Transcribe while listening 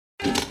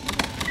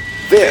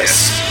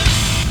This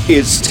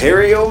is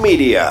Terrio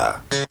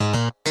Media.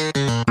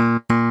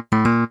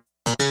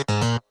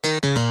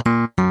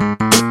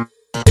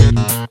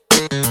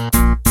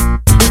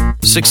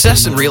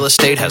 Success in real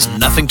estate has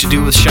nothing to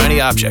do with shiny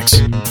objects.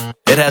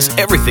 It has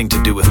everything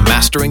to do with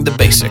mastering the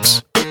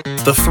basics.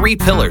 The 3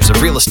 pillars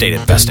of real estate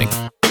investing: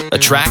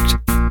 attract,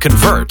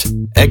 convert,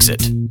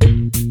 exit.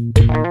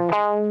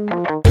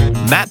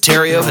 Matt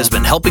Terrio has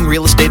been helping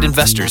real estate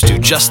investors do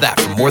just that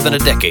for more than a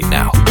decade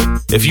now.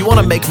 If you want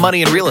to make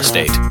money in real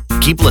estate,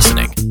 keep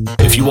listening.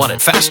 If you want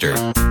it faster,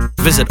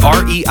 visit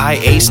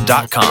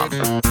reiace.com.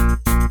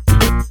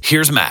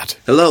 Here's Matt.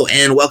 Hello,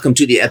 and welcome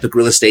to the Epic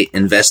Real Estate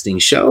Investing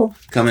Show,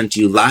 coming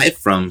to you live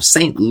from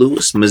St.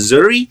 Louis,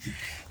 Missouri.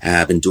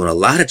 I've been doing a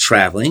lot of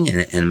traveling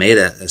and made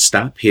a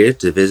stop here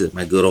to visit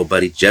my good old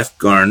buddy Jeff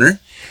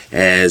Garner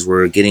as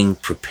we're getting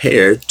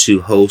prepared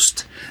to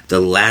host the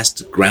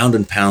last Ground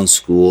and Pound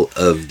School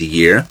of the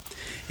year.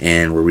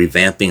 And we're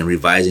revamping and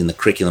revising the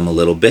curriculum a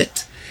little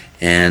bit.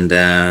 And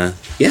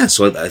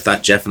so I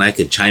thought Jeff and I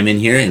could chime in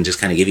here and just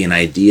kind of give you an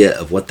idea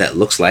of what that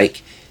looks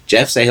like.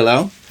 Jeff, say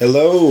hello.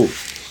 Hello.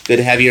 Good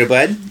to have you here,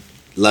 bud.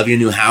 Love your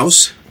new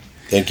house.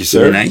 Thank you,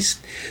 sir. Very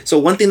nice. So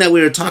one thing that we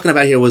were talking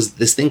about here was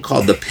this thing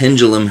called the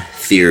pendulum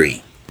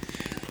theory.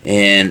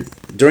 And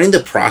during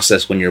the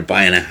process when you're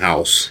buying a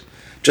house,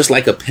 just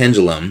like a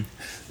pendulum,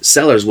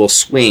 sellers will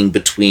swing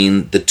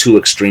between the 2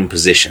 extreme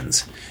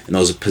positions. And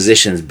those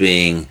positions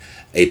being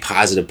a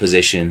positive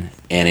position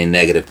and a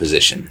negative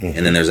position. Mm-hmm.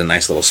 And then there's a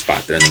nice little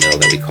spot there in the middle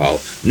that we call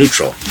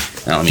neutral.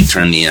 Now let me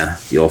turn the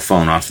old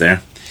phone off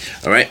there.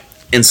 All right.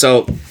 And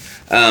so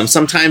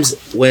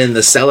sometimes when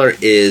the seller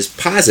is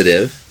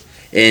positive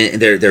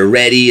and they're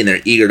ready and they're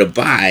eager to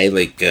buy,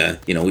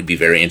 we'd be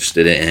very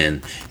interested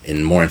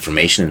in more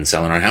information and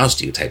selling our house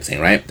to you type thing,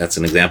 right? That's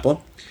an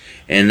example.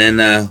 And then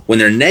when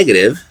they're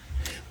negative,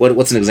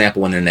 what's an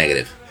example when they're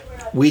negative?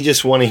 We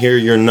just want to hear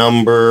your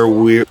number.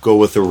 We go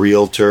with a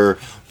realtor,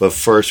 but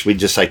first we'd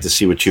just like to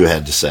see what you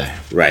had to say.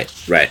 Right.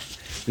 And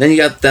then you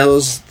got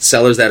those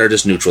sellers that are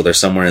just neutral. They're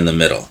somewhere in the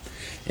middle.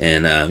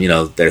 And,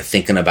 they're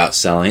thinking about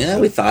selling.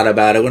 We thought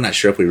about it. We're not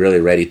sure if we're really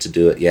ready to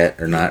do it yet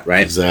or not,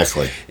 right?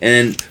 Exactly.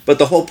 But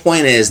the whole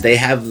point is they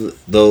have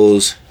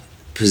those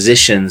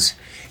positions,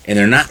 and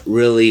they're not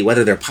really,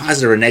 whether they're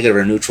positive or negative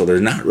or neutral,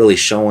 they're not really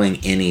showing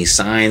any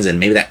signs,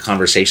 and maybe that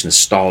conversation is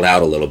stalled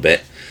out a little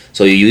bit.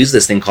 So you use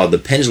this thing called the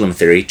pendulum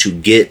theory to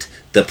get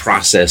the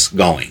process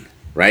going,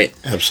 right?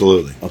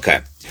 Absolutely.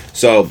 Okay.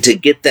 So to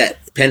get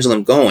that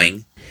pendulum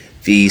going,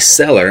 the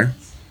seller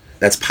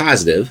that's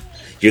positive,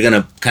 you're going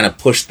to kind of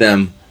push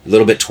them a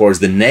little bit towards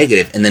the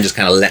negative and then just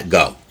kind of let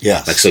go.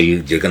 Yes. So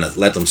you're going to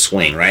let them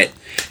swing, right?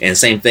 And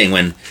same thing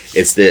when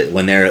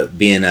they're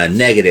being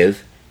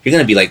negative, you're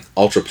going to be like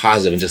ultra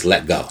positive and just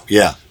let go.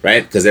 Yeah.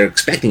 Right? Because they're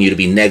expecting you to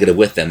be negative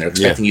with them. They're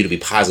expecting you to be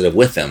positive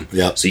with them.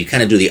 Yeah. So you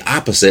kind of do the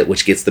opposite,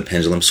 which gets the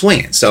pendulum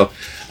swinging. So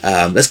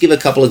let's give a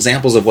couple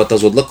examples of what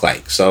those would look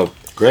like. So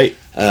great.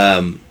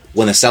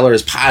 When a seller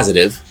is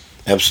positive.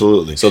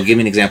 Absolutely. So give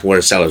me an example where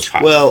a seller's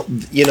positive. Well,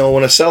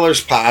 when a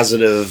seller's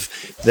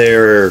positive,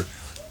 they're,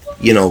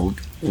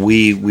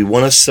 we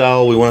want to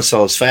sell. We want to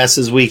sell as fast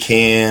as we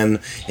can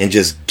and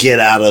just get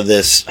out of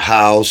this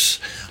house.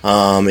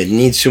 It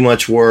needs too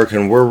much work,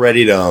 and we're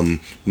ready to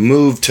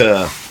move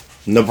to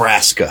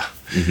Nebraska.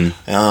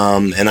 Mm-hmm.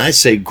 And I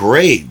say,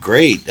 great.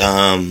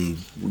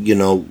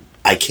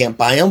 I can't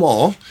buy them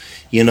all.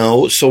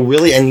 So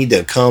really I need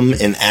to come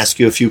and ask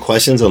you a few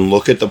questions and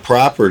look at the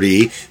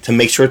property to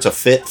make sure it's a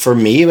fit for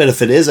me. But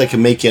if it is, I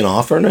can make you an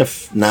offer. And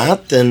if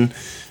not, then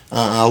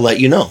I'll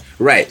let you know.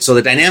 Right. So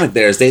the dynamic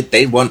there is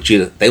they want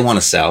to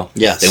sell.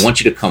 Yes. They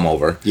want you to come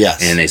over.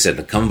 Yes. And they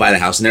said, come buy the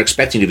house. And they're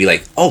expecting you to be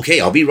like, okay,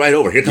 I'll be right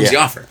over. Here comes the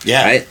offer.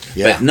 Yeah. Right?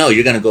 Yeah. But no,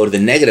 you're going to go to the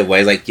negative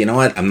way. Like, you know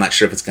what? I'm not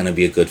sure if it's going to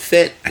be a good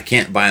fit. I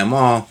can't buy them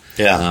all.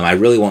 Yeah. I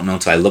really won't know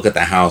until I look at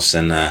the house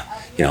and,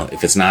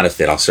 if it's not a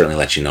fit, I'll certainly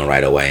let you know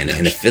right away. And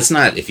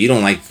if you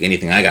don't like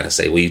anything I got to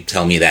say, will you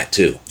tell me that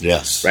too?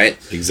 Yes. Right?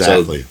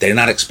 Exactly. So they're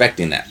not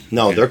expecting that.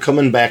 No, they're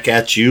coming back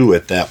at you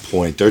at that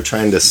point. They're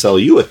trying to sell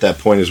you at that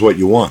point is what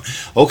you want.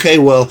 Okay,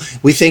 well,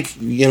 we think,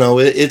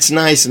 it's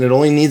nice and it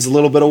only needs a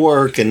little bit of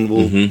work and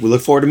we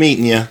look forward to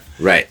meeting you.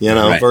 Right.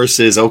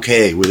 Versus,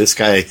 okay, with this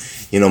guy,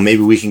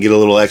 maybe we can get a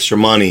little extra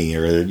money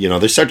or,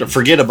 they start to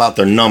forget about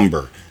their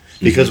number.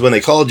 Because when they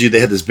called you, they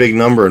had this big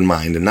number in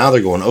mind, and now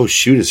they're going, "Oh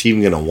shoot, is he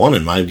even going to want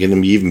in mind? Going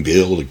to even be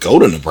able to go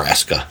to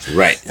Nebraska?"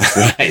 Right,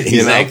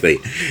 exactly.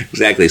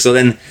 So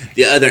then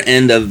the other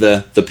end of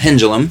the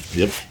pendulum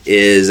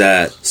is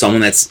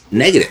someone that's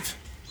negative,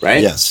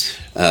 right? Yes.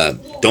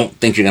 Don't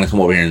think you're going to come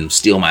over here and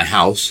steal my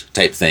house,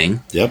 type thing.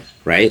 Yep.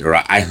 Right? Or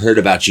I heard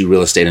about you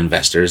real estate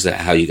investors,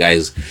 how you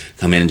guys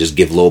come in and just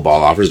give lowball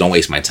offers. Don't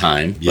waste my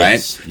time,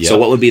 right? Yep. So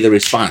what would be the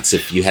response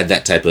if you had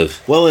that type of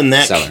seller?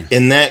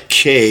 In that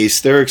case,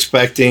 they're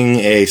expecting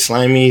a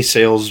slimy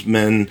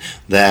salesman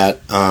that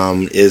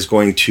is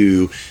going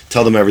to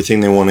tell them everything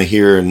they want to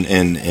hear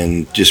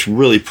and just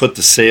really put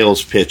the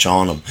sales pitch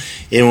on them.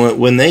 And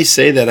when they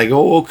say that, I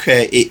go,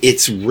 okay,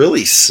 it's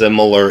really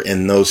similar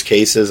in those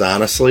cases,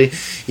 honestly.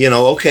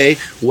 okay,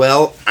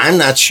 well, I'm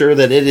not sure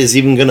that it is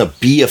even going to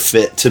be a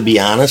fit, to be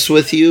honest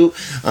with you.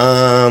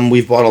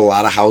 We've bought a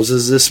lot of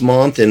houses this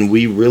month, and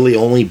we really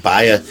only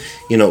buy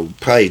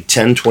probably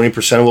 10,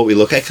 20% of what we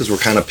look at because we're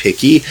kind of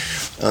picky.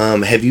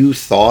 Have you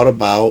thought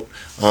about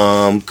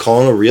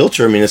calling a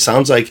realtor? I mean, it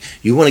sounds like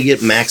you want to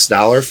get max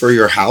dollar for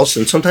your house,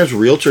 and sometimes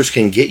realtors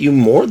can get you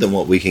more than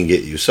what we can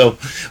get you. So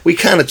we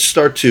kind of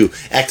start to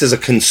act as a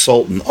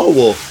consultant. Oh,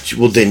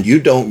 well, then if you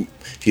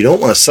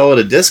don't want to sell at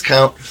a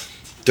discount,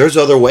 there's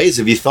other ways.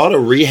 Have you thought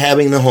of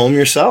rehabbing the home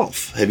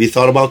yourself? Have you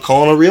thought about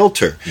calling a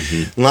realtor?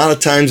 Mm-hmm. A lot of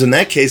times in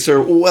that case,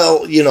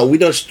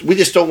 we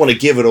just don't want to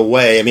give it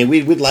away. I mean,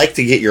 we'd like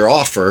to get your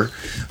offer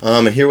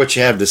and hear what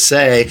you have to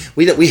say.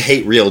 We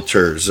hate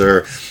realtors,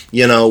 or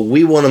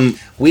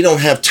we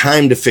don't have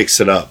time to fix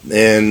it up.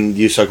 And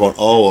you start going,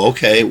 oh,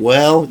 okay,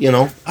 well,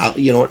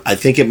 I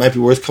think it might be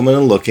worth coming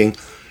and looking.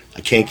 I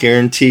can't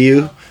guarantee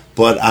you,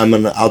 but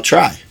I'll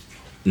try.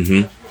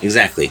 Mm-hmm.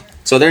 Exactly.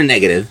 So they're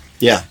negative.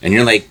 Yeah, and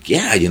you're like,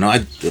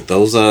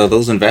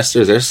 those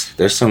investors,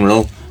 there's some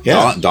real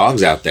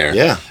dogs out there.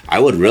 Yeah, I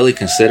would really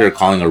consider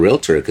calling a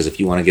realtor, because if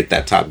you want to get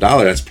that top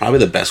dollar, that's probably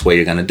the best way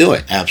you're going to do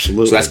it.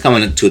 Absolutely. So that's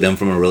coming to them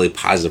from a really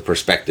positive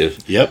perspective.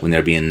 Yep. When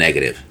they're being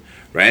negative,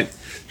 right?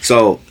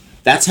 So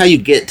that's how you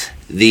get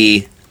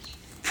the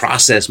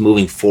process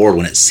moving forward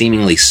when it's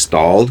seemingly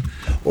stalled,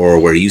 or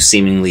where you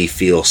seemingly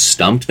feel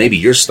stumped. Maybe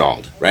you're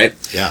stalled, right?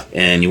 Yeah.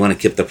 And you want to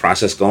keep the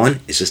process going.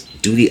 It's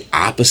just do the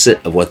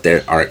opposite of what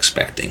they are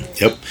expecting.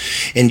 Yep.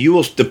 And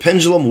the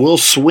pendulum will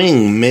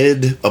swing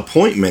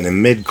mid-appointment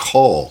and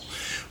mid-call,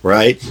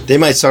 right? They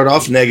might start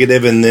off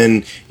negative, and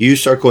then you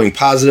start going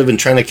positive and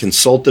trying to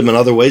consult them in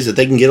other ways that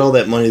they can get all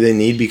that money they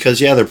need, because,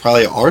 there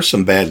probably are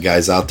some bad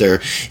guys out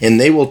there, and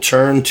they will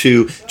turn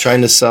to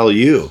trying to sell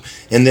you.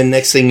 And then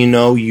next thing you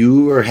know,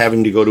 you are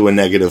having to go to a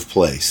negative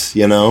place,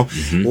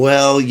 Mm-hmm.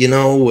 Well,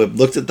 we've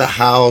looked at the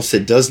house.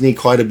 It does need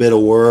quite a bit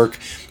of work.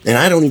 And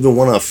I don't even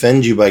want to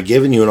offend you by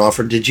giving you an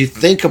offer. Did you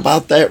think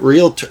about that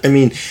realtor? I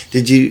mean,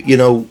 did you,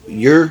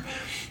 you're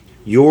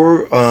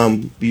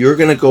going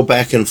to go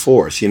back and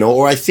forth,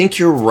 or I think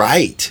you're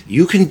right.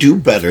 You can do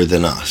better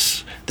than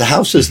us. The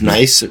house is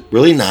nice,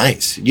 really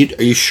nice. Are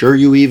you sure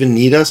you even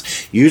need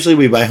us? Usually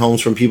we buy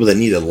homes from people that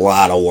need a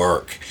lot of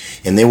work,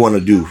 and they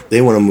want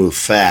to move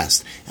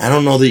fast. I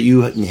don't know that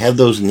you have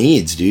those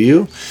needs, do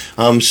you?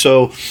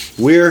 So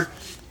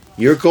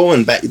you're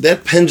going back.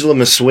 That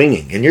pendulum is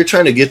swinging, and you're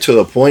trying to get to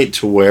the point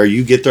to where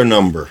you get their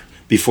number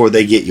before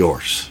they get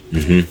yours.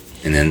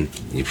 Mm-hmm. And then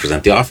you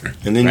present the offer.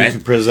 And then right? you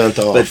can present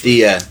the offer.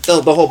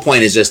 But the whole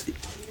point is just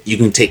you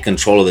can take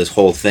control of this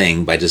whole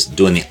thing by just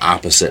doing the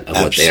opposite of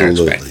what they are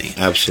expecting.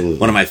 Absolutely.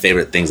 One of my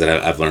favorite things that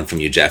I've learned from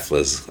you, Jeff,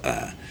 was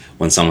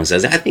when someone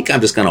says, I think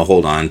I'm just going to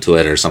hold on to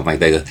it or something like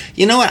that. I go,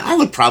 you know what? I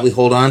would probably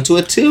hold on to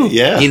it too.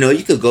 Yeah.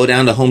 You could go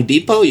down to Home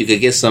Depot. You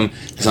could get some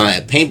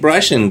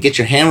paintbrush and get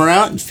your hammer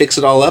out and fix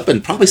it all up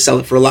and probably sell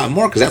it for a lot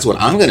more, because that's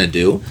what I'm going to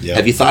do. Yep.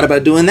 Have you thought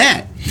about doing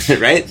that?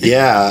 Right?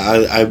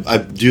 Yeah, I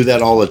do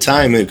that all the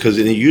time, because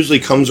it usually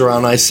comes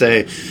around, I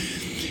say,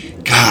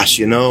 gosh,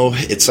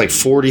 it's like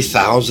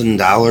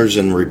 $40,000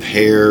 in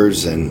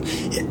repairs, and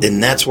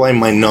that's why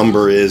my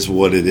number is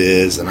what it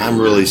is, and I'm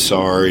really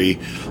sorry.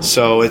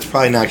 So it's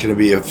probably not going to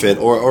be a fit.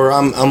 Or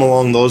I'm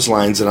along those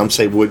lines, and I'm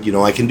saying,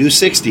 I can do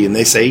 60, and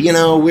they say,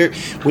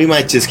 we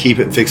might just keep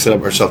it, fix it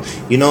up ourselves.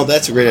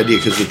 That's a great idea,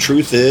 because the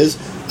truth is,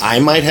 I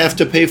might have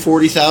to pay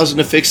 $40,000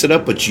 to fix it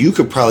up, but you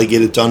could probably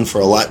get it done for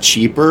a lot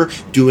cheaper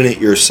doing it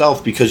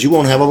yourself, because you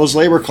won't have all those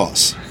labor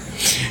costs.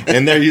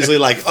 And they're usually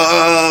like,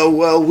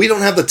 well, we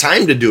don't have the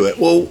time to do it.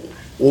 Well,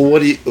 what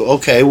do you,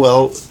 okay,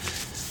 well,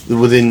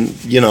 then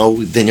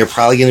you're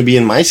probably going to be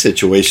in my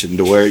situation,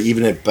 to where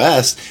even at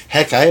best,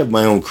 heck, I have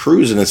my own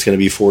crews and it's going to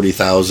be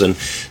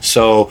 $40,000.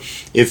 So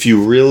if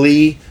you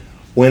really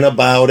went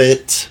about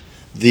it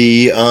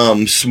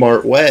the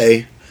smart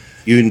way,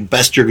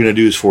 best you're going to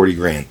do is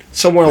 $40,000,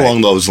 somewhere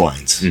along those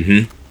lines.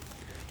 Mm-hmm.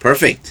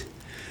 Perfect.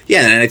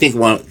 Yeah, and I think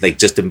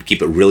just to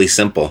keep it really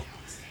simple,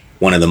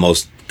 one of the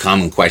most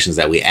common questions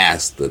that we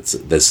ask, that's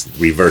this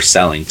reverse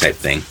selling type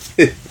thing.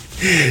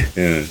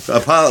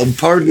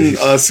 Pardon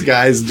us,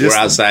 guys. We're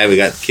outside. We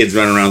got kids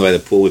running around by the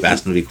pool. We've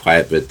asked them to be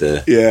quiet, but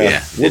we're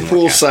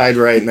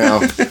poolside right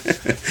now.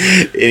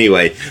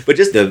 Anyway, but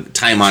just the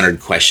time-honored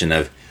question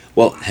of,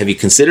 well, have you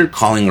considered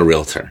calling a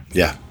realtor?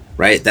 Yeah.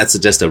 Right? That's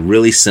just a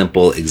really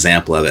simple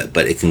example of it,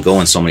 but it can go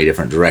in so many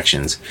different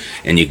directions,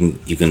 and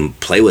you can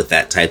play with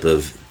that type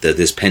of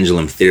this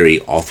pendulum theory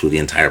all through the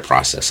entire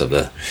process of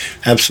the...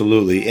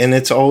 Absolutely. And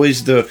it's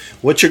always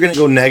what you're going to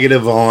go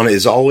negative on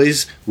is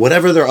always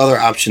whatever their other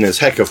option is.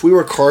 Heck, if we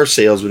were car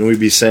salesmen, we'd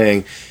be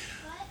saying,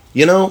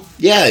 we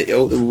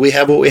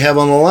have what we have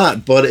on the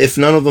lot, but if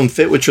none of them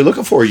fit what you're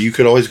looking for, you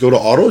could always go to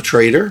Auto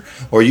Trader,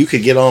 or you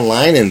could get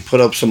online and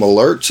put up some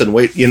alerts and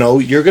wait.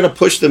 You're going to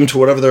push them to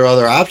whatever their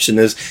other option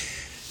is.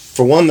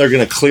 For one, they're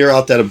going to clear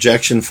out that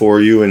objection for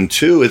you, and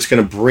two, it's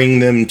going to bring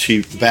them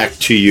back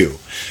to you.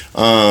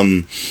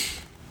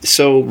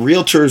 So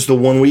Realtor is the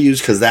one we use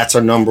because that's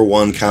our number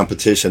one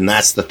competition.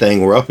 That's the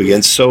thing we're up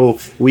against. So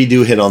we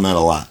do hit on that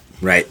a lot.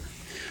 Right.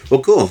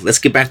 Well, cool. Let's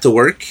get back to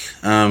work.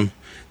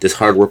 This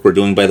hard work we're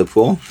doing by the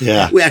pool.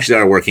 Yeah. We actually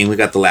are working. We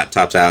got the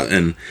laptops out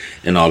and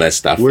all that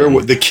stuff.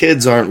 The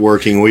kids aren't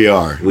working. We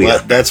are.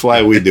 That's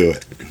why we do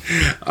it.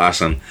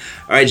 Awesome.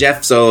 All right,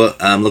 Jeff. So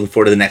I'm looking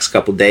forward to the next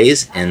couple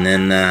days. And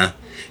then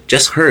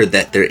just heard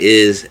that there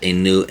is a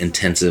new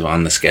intensive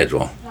on the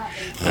schedule.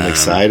 I'm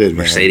excited, man.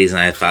 Mercedes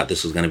and I thought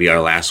this was going to be our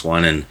last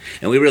one, and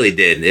we really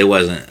did. It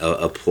wasn't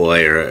a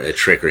ploy or a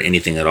trick or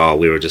anything at all.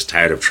 We were just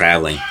tired of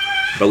traveling.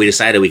 But we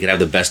decided we could have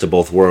the best of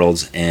both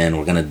worlds, and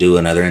we're going to do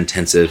another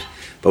intensive,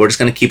 but we're just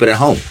going to keep it at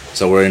home.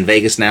 So we're in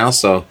Vegas now,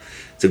 so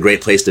it's a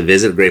great place to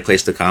visit, a great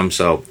place to come.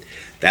 So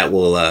that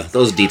will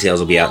those details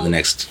will be out in the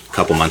next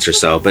couple months or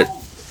so. But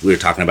we were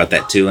talking about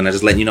that too, and I'm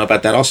just letting you know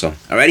about that also.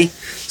 Alrighty?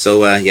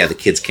 So the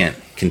kids can't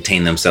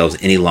contain themselves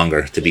any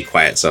longer to be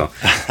quiet. So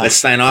let's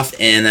sign off,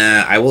 and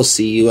I will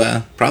see you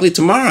probably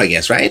tomorrow, I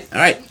guess, right?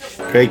 All right.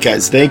 Great,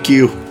 guys. Thank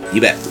you.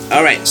 You bet.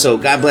 All right. So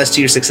God bless to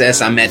your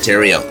success. I'm Matt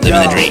Theriault, living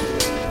the dream.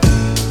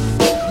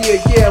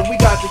 Yeah, we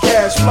got the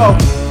cash flow.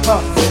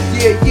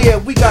 Yeah,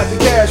 we got the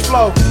cash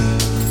flow.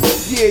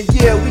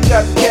 Yeah, we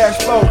got the cash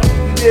flow.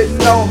 You didn't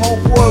know,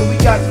 homeboy, we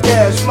got the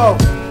cash flow.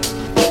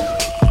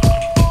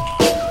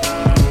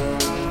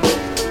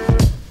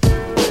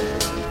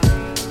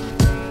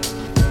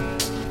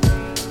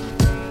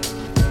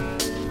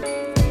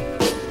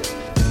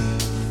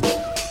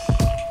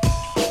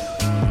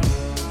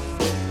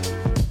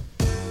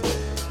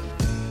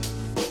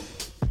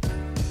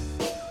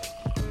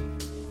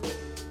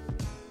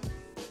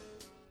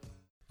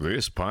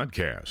 This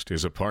podcast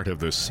is a part of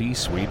the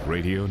C-Suite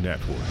Radio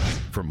Network.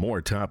 For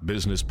more top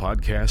business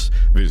podcasts,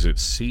 visit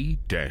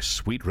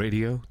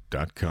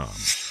c-suiteradio.com.